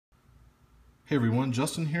Hey everyone,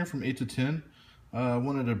 Justin here from 8 to 10. I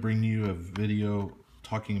wanted to bring you a video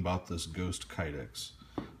talking about this Ghost Kydex.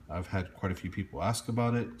 I've had quite a few people ask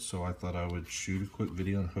about it, so I thought I would shoot a quick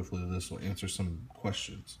video and hopefully this will answer some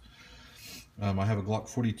questions. I have a Glock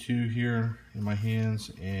 42 here in my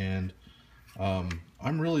hands, and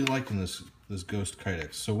I'm really liking this Ghost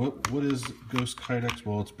Kydex. So what is Ghost Kydex?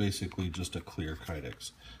 Well, it's basically just a clear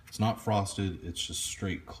Kydex. It's not frosted, it's just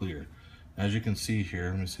straight clear. As you can see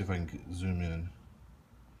here, let me see if I can zoom in.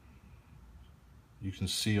 You can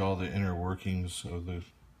see all the inner workings of the,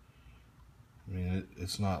 I mean,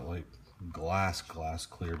 it's not like glass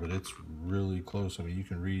clear, but it's really close. I mean, you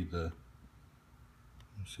can read the, let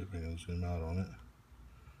me see if I can zoom out on it.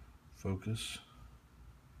 Focus.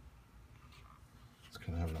 It's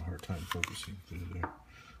kind of having a hard time focusing through there.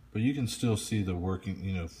 But you can still see the working,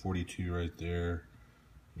 you know, 42 right there,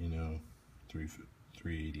 you know,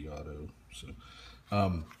 380 auto. So,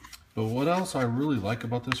 but what else I really like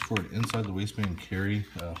about this for an inside the waistband carry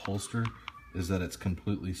holster is that it's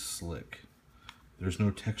completely slick. There's no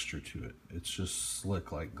texture to it. It's just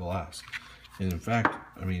slick like glass. And in fact,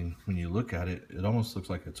 I mean, when you look at it, it almost looks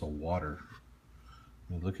like it's a water.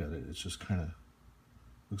 When you look at it, it's just kind of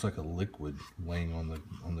looks like a liquid laying on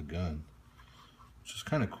the gun, which is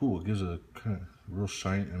kind of cool. It gives a kind of real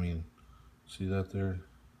shine. I mean, see that there?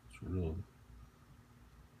 It's real.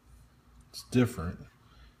 It's different.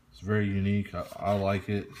 It's very unique. I like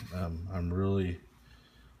it. I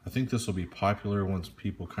think this will be popular once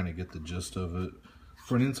people kind of get the gist of it.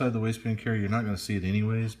 For an inside the waistband carry, you're not going to see it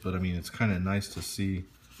anyways, but I mean, it's kind of nice to see.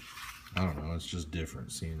 I don't know, it's just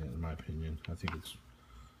different seeing it, in my opinion. I think it's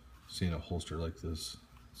seeing a holster like this.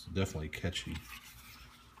 It's definitely catchy.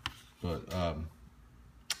 But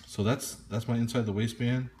so that's my inside the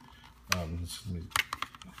waistband. I'm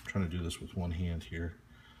trying to do this with one hand here.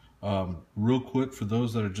 Real quick, for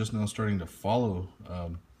those that are just now starting to follow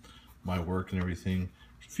my work and everything,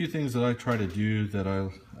 a few things that I try to do that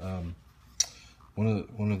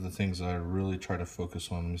one of the things that I really try to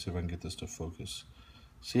focus on. Let me see if I can get this to focus.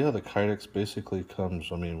 See how the Kydex basically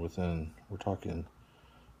comes, I mean, within, we're talking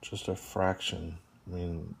just a fraction, I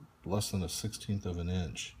mean, less than a 1/16 of an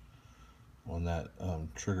inch on that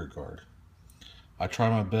trigger guard. I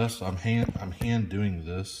try my best. I'm hand doing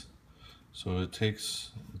this, so it's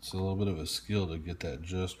a little bit of a skill to get that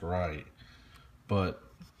just right. But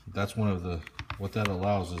that's one of what that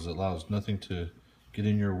allows is it allows nothing to get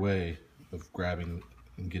in your way of grabbing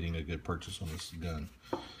and getting a good purchase on this gun.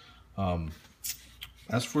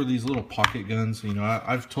 As for these little pocket guns, you know,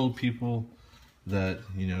 I've told people that,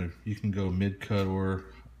 you know, you can go mid-cut, or,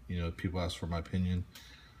 you know, people ask for my opinion.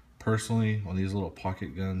 Personally, on these little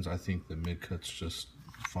pocket guns, I think the mid-cut's just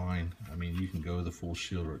fine. I mean, you can go the full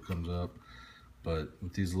shield where it comes up, but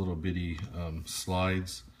with these little bitty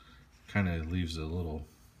slides, kind of leaves a little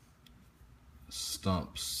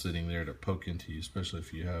stump sitting there to poke into you, especially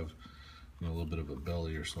if you have, you know, a little bit of a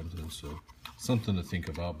belly or something. So something to think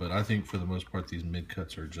about. But I think for the most part, these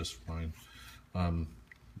mid-cuts are just fine.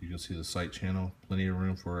 You can see the sight channel, plenty of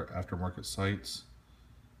room for aftermarket sights.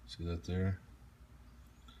 See that there?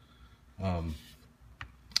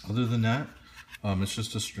 Other than that, it's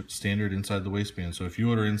just a standard inside the waistband. So if you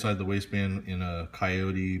order inside the waistband in a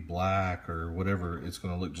Coyote black or whatever, it's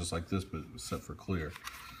going to look just like this, but except for clear.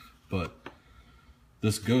 But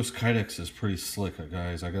this Ghost Kydex is pretty slick,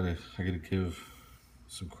 guys. I gotta give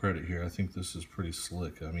some credit here. I think this is pretty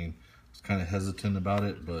slick. I mean, I was kind of hesitant about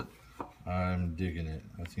it, but I'm digging it.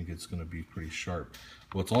 I think it's going to be pretty sharp.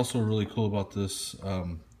 What's also really cool about this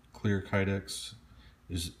clear Kydex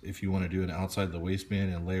is if you want to do an outside the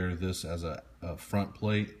waistband and layer this as a front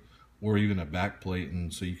plate or even a back plate,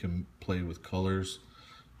 and so you can play with colors.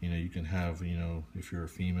 You know, you can have, you know, if you're a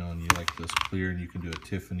female and you like this clear, and you can do a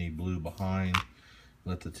Tiffany blue behind,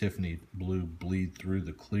 let the Tiffany blue bleed through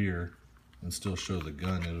the clear and still show the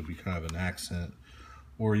gun. It'll be kind of an accent,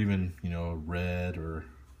 or even, you know, red or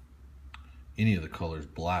any of the colors,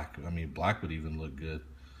 black. I mean, black would even look good.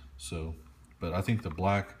 So, but I think the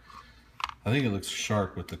black, I think it looks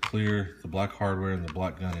sharp with the clear, the black hardware and the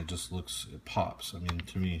black gun. It just looks, it pops. I mean,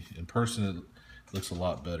 to me, in person, it looks a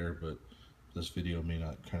lot better, but this video may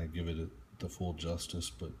not kind of give it the full justice.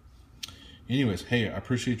 But anyways, hey, I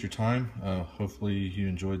appreciate your time. Hopefully you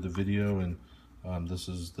enjoyed the video, and this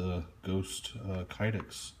is the Ghost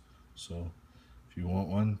Kydex. So if you want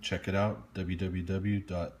one, check it out,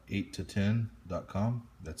 www.8to10.com.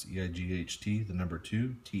 That's EIGHT, the number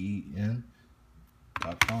 2, TEN.com.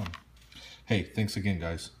 Hey, thanks again,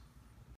 guys.